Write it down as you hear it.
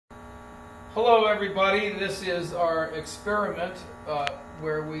Hello everybody, this is our experiment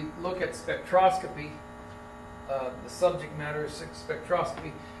where we look at spectroscopy. The subject matter is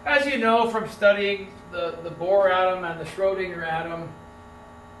spectroscopy. As you know from studying the Bohr atom and the Schrodinger atom,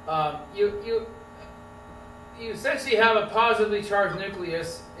 you essentially have a positively charged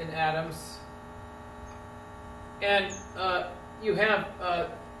nucleus in atoms, and you have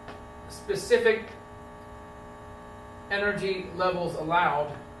specific energy levels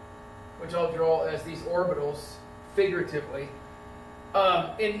allowed, which I'll draw as these orbitals figuratively.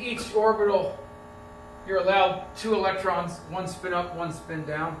 In each orbital, you're allowed 2 electrons, one spin up, one spin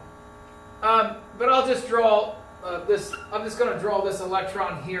down. But I'll just draw this. I'm just going to draw this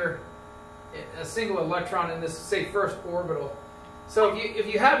electron here, a single electron in this, say, first orbital. So if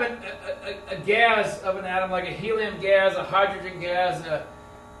you have a gas of an atom, like a helium gas, a hydrogen gas,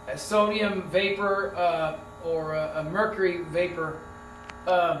 a sodium vapor, or a mercury vapor,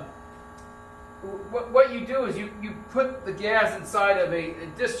 what you do is you put the gas inside of a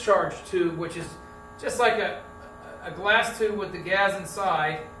discharge tube, which is just like a glass tube with the gas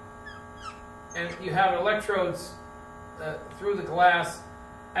inside, and you have electrodes through the glass,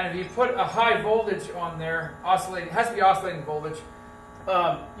 and if you put a high voltage on there, oscillating, it has to be oscillating voltage,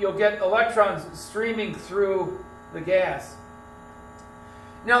 you'll get electrons streaming through the gas.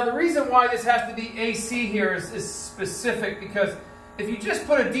 Now the reason why this has to be AC here is specific, because if you just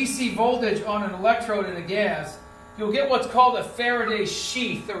put a DC voltage on an electrode in a gas, you'll get what's called a Faraday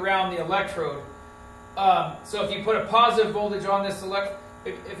sheath around the electrode. So if you put a positive voltage on this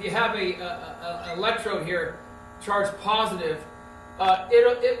if you have an electrode here charged positive,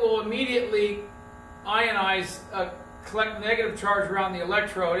 it will immediately ionize, collect negative charge around the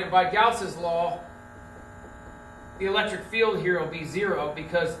electrode, and by Gauss's law, the electric field here will be 0,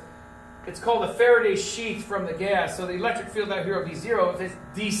 because it's called a Faraday sheath from the gas. So the electric field out here will be 0 if it's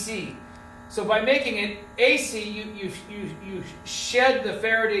DC. So by making it AC, you shed the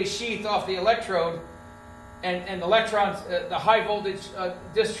Faraday sheath off the electrode, and electrons, the high voltage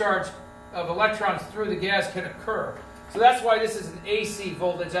discharge of electrons through the gas can occur. So that's why this is an AC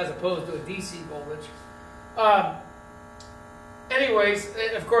voltage as opposed to a DC voltage. Anyways,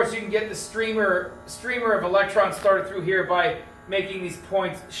 of course, you can get the streamer of electrons started through here by making these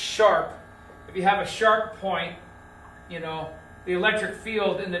points sharp. If you have a sharp point, you know, the electric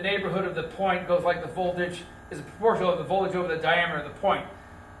field in the neighborhood of the point goes like the voltage is proportional to the voltage over the diameter of the point.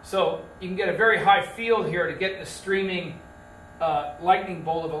 So you can get a very high field here to get the streaming lightning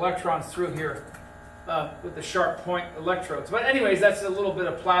bolt of electrons through here with the sharp point electrodes. But anyways, that's a little bit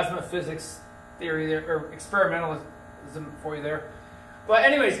of plasma physics theory there, or experimentalism for you there. But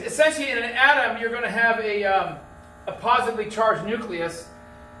anyways, essentially in an atom, you're going to have a positively charged nucleus,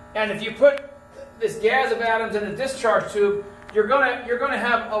 and if you put this gas of atoms in a discharge tube, you're going to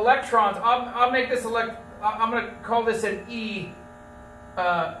have electrons. I'll make this I'm going to call this an E.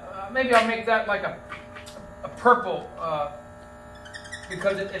 Maybe I'll make that like a purple,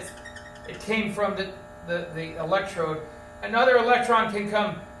 because it came from the electrode. Another electron can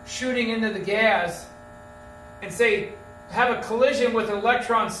come shooting into the gas and say have a collision with an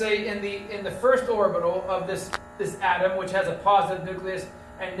electron, say in the first orbital of this atom, which has a positive nucleus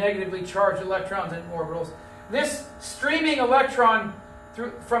and negatively charged electrons in orbitals. This streaming electron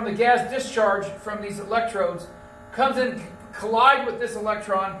from the gas discharge from these electrodes comes in, collide with this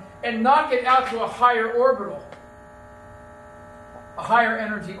electron, and knock it out to a higher orbital, a higher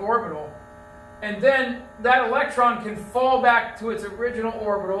energy orbital. And then that electron can fall back to its original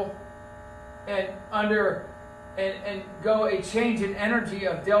orbital and go a change in energy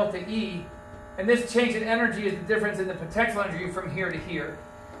of delta E. And this change in energy is the difference in the potential energy from here to here.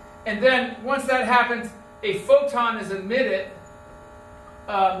 And then once that happens, a photon is emitted.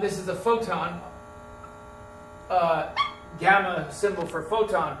 This is a photon, gamma symbol for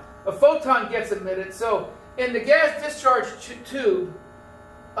photon. A photon gets emitted. So in the gas discharge tube,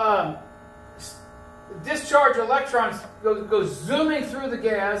 discharge electrons go zooming through the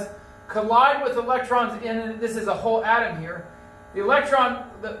gas, collide with electrons in, this is a whole atom here. The electron,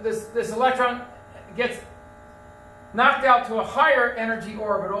 this electron gets knocked out to a higher energy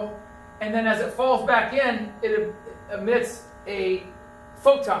orbital, and then as it falls back in, it emits a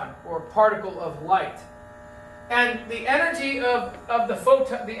photon, or a particle of light. And the energy of the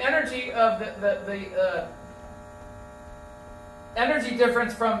photon, the energy of the energy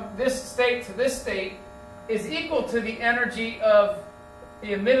difference from this state to this state is equal to the energy of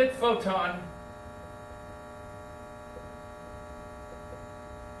the emitted photon,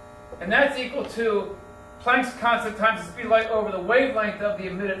 and that's equal to Planck's constant times the speed of light over the wavelength of the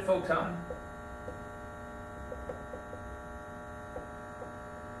emitted photon.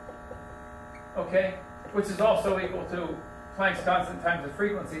 okay, which is also equal to Planck's constant times the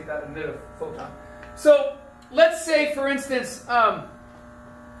frequency that emit a photon. So let's say, for instance, I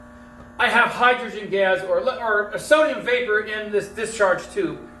have hydrogen gas or a sodium vapor in this discharge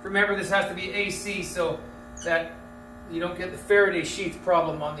tube. Remember, this has to be AC so that you don't get the Faraday sheath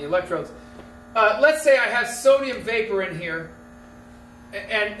problem on the electrodes. Let's say I have sodium vapor in here,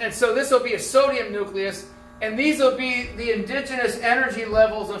 and so this will be a sodium nucleus, and these will be the indigenous energy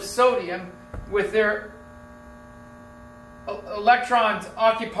levels of sodium with their electrons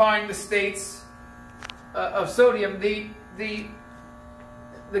occupying the states of sodium. The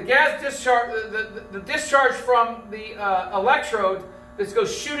gas discharge, the discharge from the electrode that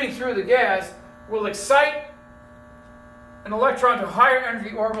goes shooting through the gas will excite an electron to a higher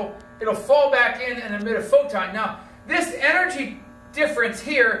energy orbital. It'll fall back in and emit a photon. Now, this energy difference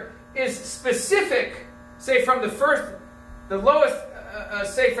here is specific, say from the lowest,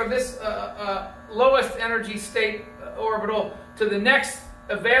 say from this lowest energy state orbital to the next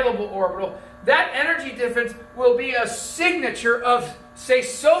available orbital. That energy difference will be a signature of, say,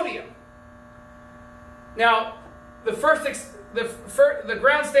 sodium. Now, the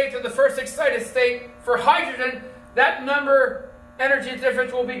ground state to the first excited state for hydrogen, that number energy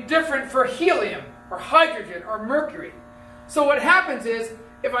difference will be different for helium or hydrogen or mercury. So what happens is,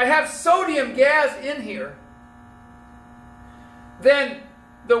 if I have sodium gas in here, then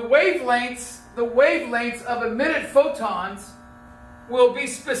the wavelengths of emitted photons will be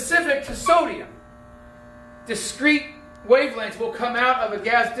specific to sodium. Discrete wavelengths will come out of a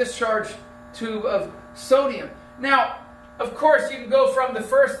gas discharge tube of sodium. Now, of course, you can go from the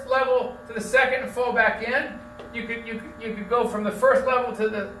first level to the second and fall back in. You could go from the first level to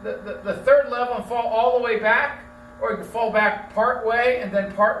the third level and fall all the way back, or you can fall back part way and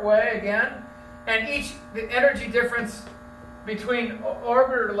then part way again. And the energy difference between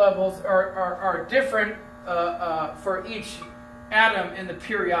orbiter levels are different for each atom in the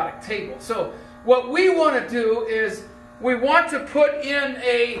periodic table. So what we want to do is we want to put in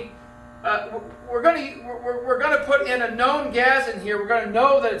we're going to put in a known gas in here. We're going to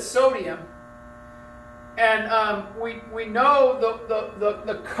know that it's sodium. And we know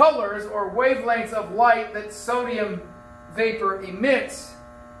the colors or wavelengths of light that sodium vapor emits.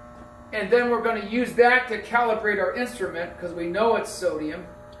 And then we're going to use that to calibrate our instrument because we know it's sodium.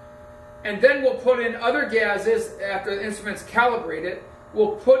 And then we'll put in other gases after the instrument's calibrated.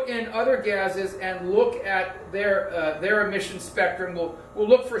 We'll put in other gases and look at their emission spectrum. We'll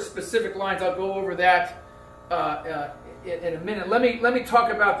look for specific lines. I'll go over that in a minute. Let me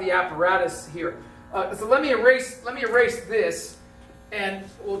talk about the apparatus here. So let me erase this, and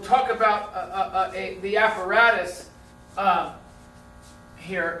we'll talk about the apparatus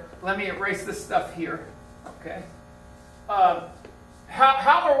here. Let me erase this stuff here. Okay.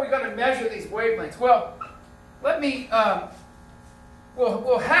 How are we going to measure these wavelengths? Well, let me.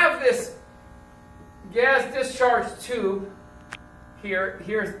 We'll have this gas discharge tube here.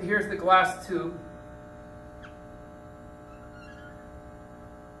 Here's the glass tube.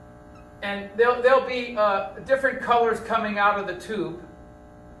 And there'll be different colors coming out of the tube.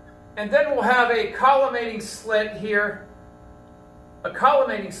 And then we'll have a collimating slit here. A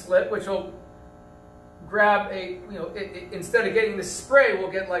collimating slit, which will grab instead of getting the spray,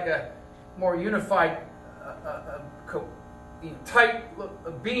 we'll get like a more unified, tight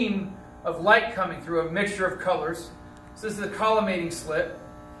beam of light coming through, a mixture of colors. So this is the collimating slit.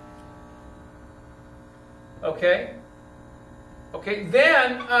 Okay. Okay.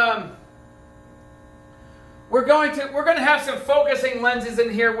 Then we're going to have some focusing lenses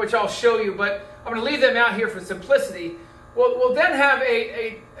in here, which I'll show you, but I'm going to leave them out here for simplicity. We'll then have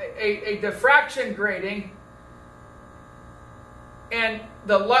a diffraction grating, and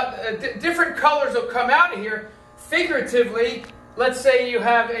different colors will come out of here. Figuratively, let's say you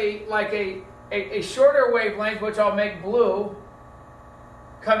have a shorter wavelength, which I'll make blue,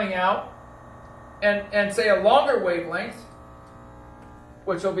 coming out, and say a longer wavelength,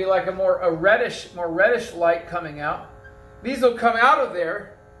 which will be like a more reddish light coming out. These will come out of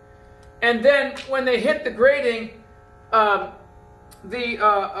there, and then when they hit the grating, the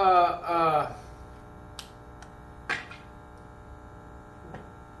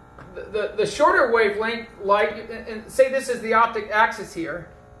shorter wavelength light, and say this is the optic axis here.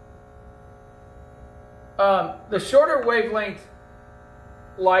 The shorter wavelength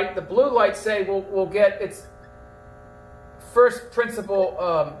light, the blue light, say will get its first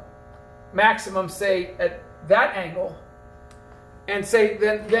principal maximum, say at that angle, and say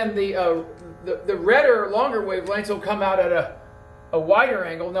then the redder, longer wavelengths will come out at a wider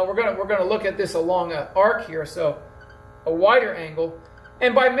angle. Now we're gonna look at this along an arc here, so a wider angle.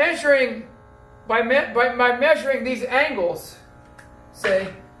 And by measuring by measuring these angles,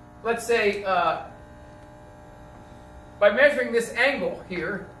 let's say, by measuring this angle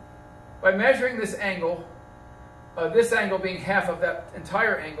here, this angle being half of that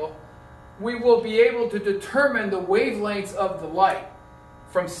entire angle, we will be able to determine the wavelengths of the light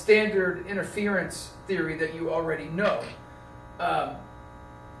from standard interference theory that you already know.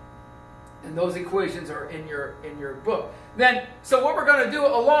 And those equations are in your book. Then, so what we're going to do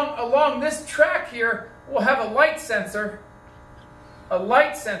along this track here, we'll have a light sensor,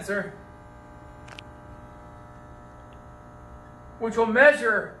 which will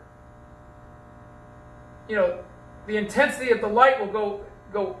measure, the intensity of the light will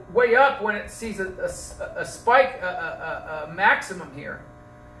go way up when it sees a spike, a maximum here.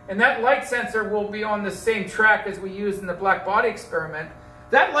 And that light sensor will be on the same track as we used in the black body experiment.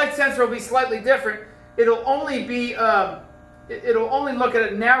 That light sensor will be slightly different. It'll only be, it'll only look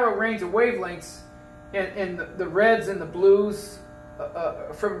at a narrow range of wavelengths in the reds and the blues,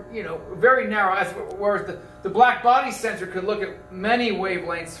 from, very narrow, whereas the black body sensor could look at many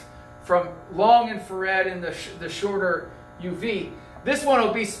wavelengths from long infrared and the shorter UV. This one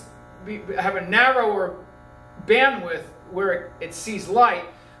will have a narrower bandwidth where it sees light,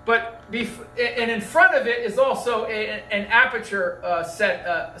 and in front of it is also an aperture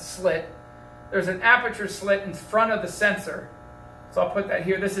slit. There's an aperture slit in front of the sensor. So I'll put that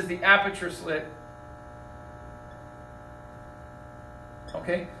here. This is the aperture slit.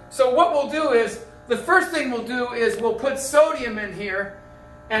 Okay. So what we'll do is, the first thing we'll do is we'll put sodium in here,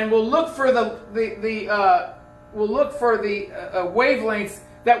 and we'll look for the wavelengths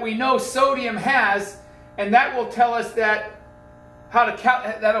that we know sodium has, and that will tell us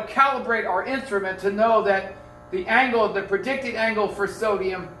that'll calibrate our instrument to know that the predicted angle for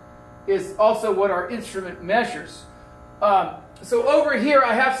sodium is also what our instrument measures. So over here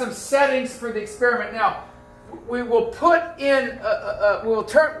I have some settings for the experiment. Now we will put in, we will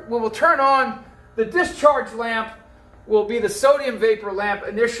turn on the discharge lamp. Will be the sodium vapor lamp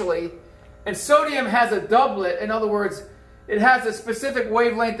initially, and sodium has a doublet. In other words, it has a specific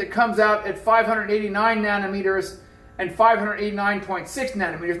wavelength that comes out at 589 nanometers and 589.6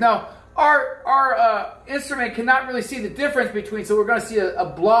 nanometers. Now, our instrument cannot really see the difference between, so we're going to see a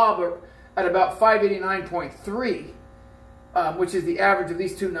blob at about 589.3, which is the average of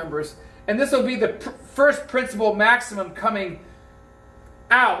these two numbers. And this will be the first principal maximum coming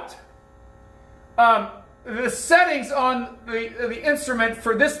out. The settings on the instrument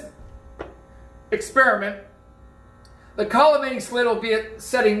for this experiment, the collimating slit will be at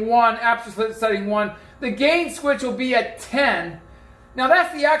setting 1, aperture slit at setting 1. The gain switch will be at 10. Now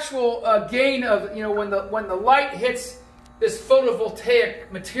that's the actual gain of, when the light hits this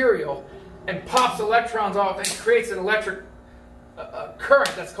photovoltaic material and pops electrons off and creates an electric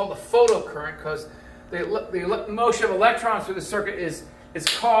current. That's called a photocurrent, because the motion of electrons through the circuit is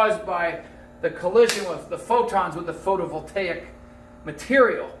caused by the collision with the photons with the photovoltaic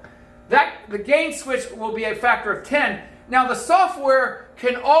material. The gain switch will be a factor of 10. Now the software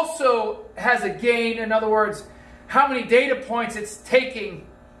has a gain, in other words, how many data points it's taking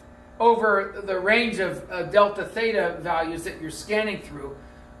over the range of delta theta values that you're scanning through.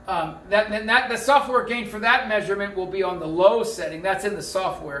 The software gain for that measurement will be on the low setting. That's in the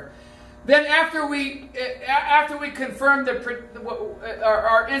software. Then after we confirm that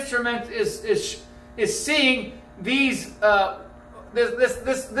our instrument is seeing this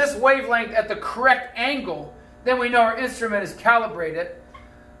wavelength at the correct angle, then we know our instrument is calibrated.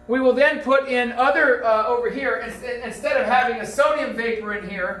 We will then put in other over here, instead of having a sodium vapor in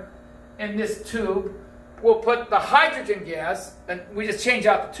here in this tube, we'll put the hydrogen gas, and we just change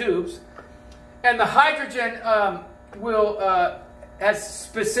out the tubes, and the hydrogen has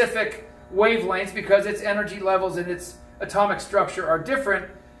specific wavelengths because its energy levels and its atomic structure are different,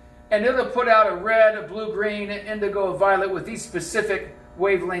 and it'll put out a red, a blue, green, an indigo, a violet with these specific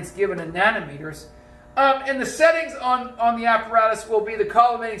wavelengths given in nanometers. And the settings on the apparatus will be the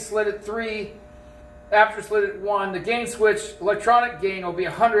collimating slit at 3, aperture slit at 1, the gain switch, electronic gain will be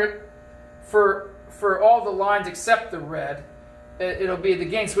 100 for all the lines except the red. It'll be, the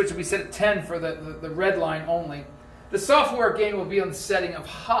gain switch will be set at 10 for the red line only. The software gain will be on the setting of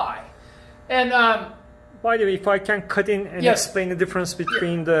high. And by the way, if I can cut in and explain the difference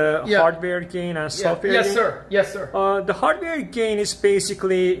between the hardware gain and software gain. Yes, sir. The hardware gain is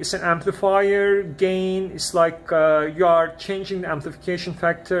basically, it's an amplifier gain. It's like you are changing the amplification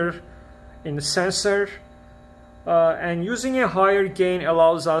factor in the sensor. And using a higher gain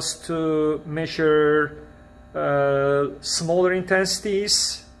allows us to measure smaller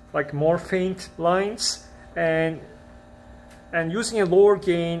intensities, like more faint lines. And And using a lower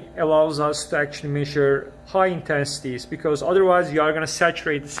gain allows us to actually measure high intensities, because otherwise you are going to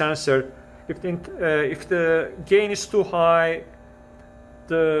saturate the sensor. If the gain is too high,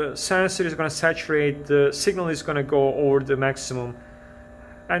 the sensor is going to saturate, the signal is going to go over the maximum.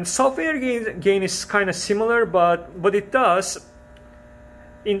 And software gain is kind of similar, but what it does,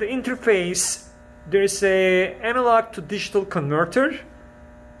 in the interface, there is a analog to digital converter.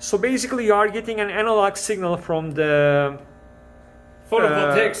 So basically you are getting an analog signal from the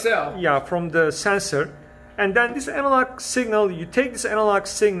photovoltaic cell. Yeah, from the sensor. And then this analog signal, you take this analog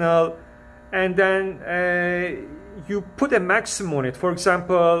signal and then you put a maximum on it. For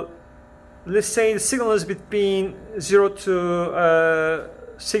example, let's say the signal is between 0 to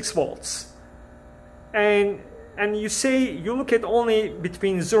 6 volts. And you say you look at only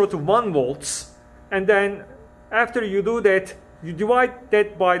between 0 to 1 volts. And then after you do that, you divide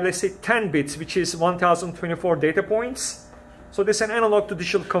that by, let's say, 10 bits, which is 1024 data points. So this is an analog to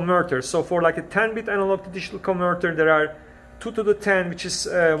digital converter. So for like a 10-bit analog to digital converter, there are 2 to the 10, which is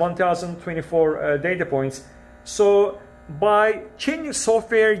 1024 data points. So by changing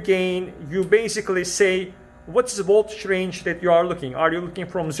software gain, you basically say, what's the voltage range that you are looking? Are you looking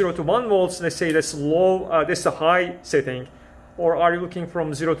from 0 to 1 volts? Let's say that's low, that's a high setting. Or are you looking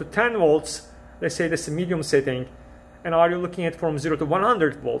from 0 to 10 volts? Let's say that's a medium setting. And are you looking at from 0 to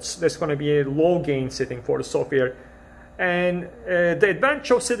 100 volts? That's going to be a low gain setting for the software. And the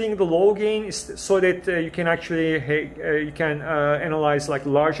advantage of setting the low gain is so that you can actually analyze like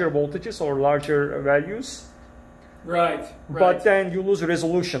larger voltages or larger values. Right. But then you lose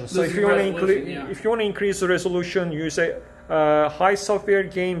resolution. So if you want to increase the resolution, you use a high software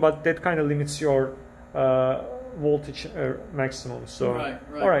gain, but that kind of limits your voltage maximum. So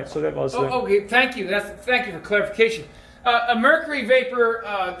all right. So that was. Okay. Thank you. Thank you for clarification. A mercury vapor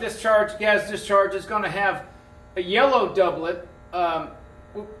gas discharge is going to have a yellow doublet.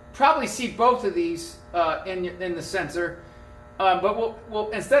 We'll probably see both of these in the sensor. But we'll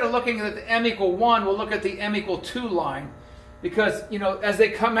instead of looking at the M equal 1, we'll look at the M equal 2 line, because as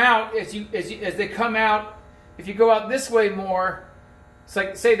they come out, as they come out, if you go out this way more, it's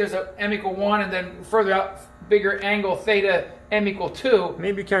like say there's a M equal 1 and then further out bigger angle theta M equal 2.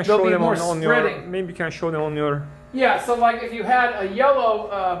 Maybe you can show them on your. Maybe you can show them on your. Yeah. So like if you had a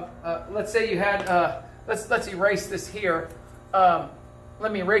yellow, let's say you had let's erase this here.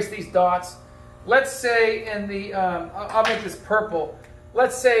 Let me erase these dots. Let's say in the, I'll make this purple.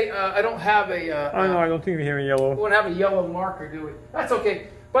 Let's say I don't have a... no, I don't think we have a yellow. We don't have a yellow marker, do we? That's okay.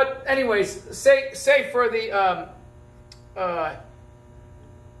 But anyways, say for the,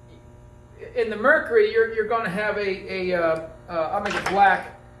 in the mercury, you're going to have I'll make it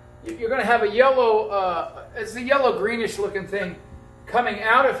black. You're going to have a yellow, it's a yellow greenish looking thing coming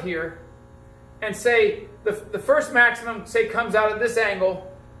out of here. And say the first maximum, say, comes out at this angle,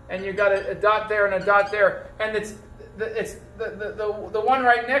 and you've got a dot there and a dot there, and the one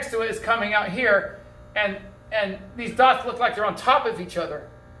right next to it is coming out here, and these dots look like they're on top of each other,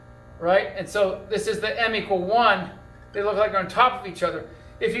 right? And so this is the M equal 1. They look like they're on top of each other.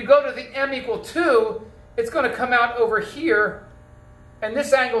 If you go to the M equal 2, it's going to come out over here, and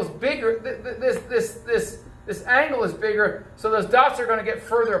this angle is bigger. This angle is bigger, so those dots are going to get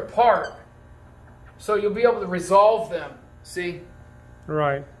further apart. So you'll be able to resolve them. See?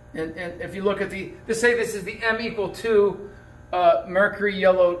 Right. And if you look at say this is the M equal 2 mercury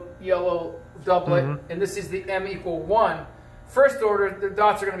yellow doublet, and this is the M equal 1. First order, the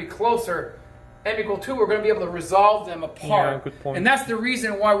dots are going to be closer. M equal 2, we're going to be able to resolve them apart. Yeah, good point. And that's the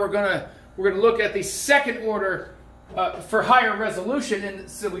reason why we're going to look at the second order for higher resolution, and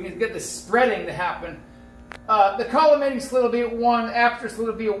so we can get the spreading to happen. The collimating slit will be at 1, aperture slit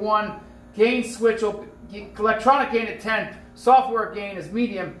will be at 1, gain switch will electronic gain at 10. Software gain is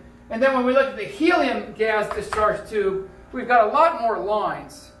medium. And then when we look at the helium gas discharge tube, we've got a lot more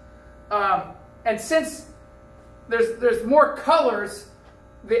lines. And since there's more colors,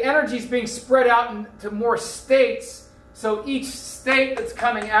 the energy is being spread out into more states. So each state that's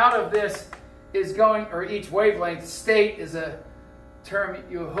coming out of this is going, or each wavelength, state is a term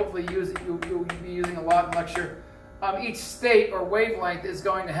you'll hopefully you'll be using a lot in lecture. Each state or wavelength is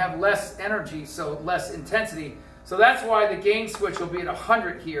going to have less energy, so less intensity. So that's why the gain switch will be at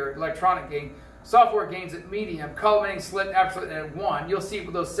 100 here, electronic gain. Software gains at medium, collimating slit, aperture slit at 1. You'll see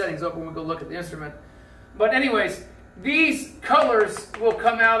those settings up when we go look at the instrument. But anyways, these colors will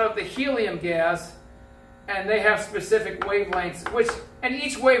come out of the helium gas, and they have specific wavelengths, and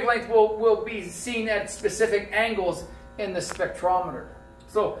each wavelength will be seen at specific angles in the spectrometer.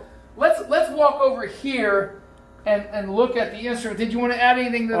 So let's walk over here and look at the instrument. Did you want to add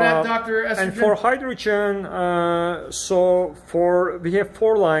anything to that, Dr. Estrogen? And for hydrogen, we have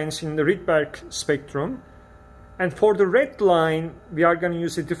 4 lines in the Rydberg spectrum. And for the red line, we are going to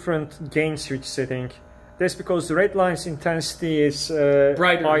use a different gain switch setting. That's because the red line's intensity is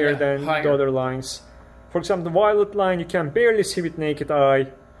higher than the other lines. For example, the violet line you can barely see with naked eye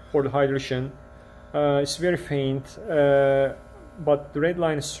for the hydrogen. It's very faint, but the red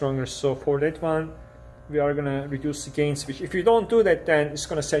line is stronger. So for that one, we are going to reduce the gain switch. If you don't do that, then it's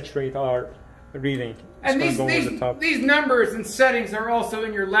going to saturate our reading. It's and these numbers and settings are also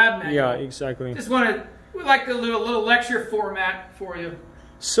in your lab manual. Yeah, exactly. Just wanted, we'd like to do a little lecture format for you.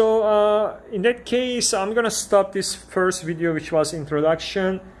 So in that case, I'm going to stop this first video, which was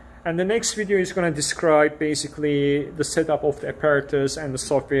introduction. And the next video is going to describe basically the setup of the apparatus and the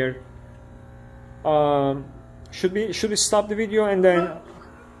software. Should we stop the video and then,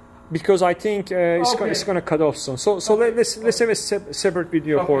 because I think it's going to cut off soon. So let's have a separate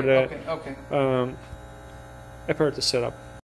video for the apparatus setup.